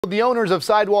The owners of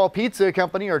Sidewall Pizza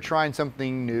Company are trying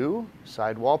something new.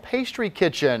 Sidewall Pastry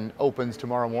Kitchen opens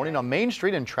tomorrow morning on Main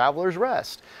Street in Travelers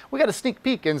Rest. We got a sneak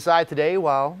peek inside today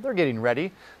while they're getting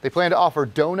ready. They plan to offer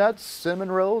donuts,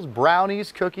 cinnamon rolls,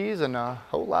 brownies, cookies, and a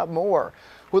whole lot more.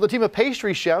 With a team of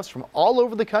pastry chefs from all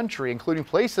over the country, including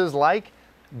places like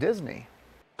Disney.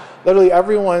 Literally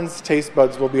everyone's taste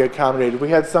buds will be accommodated. We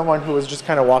had someone who was just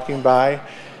kind of walking by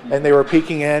and they were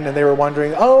peeking in and they were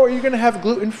wondering, oh, are you going to have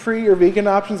gluten-free or vegan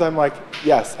options? I'm like,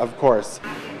 yes, of course.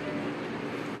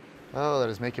 Oh, that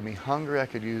is making me hungry. I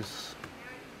could use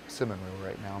cinnamon roll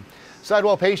right now.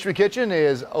 Sidewall Pastry Kitchen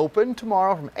is open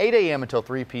tomorrow from 8 a.m. until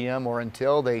 3 p.m. or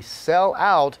until they sell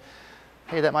out.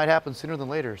 Hey, that might happen sooner than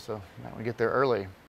later, so you might want to get there early.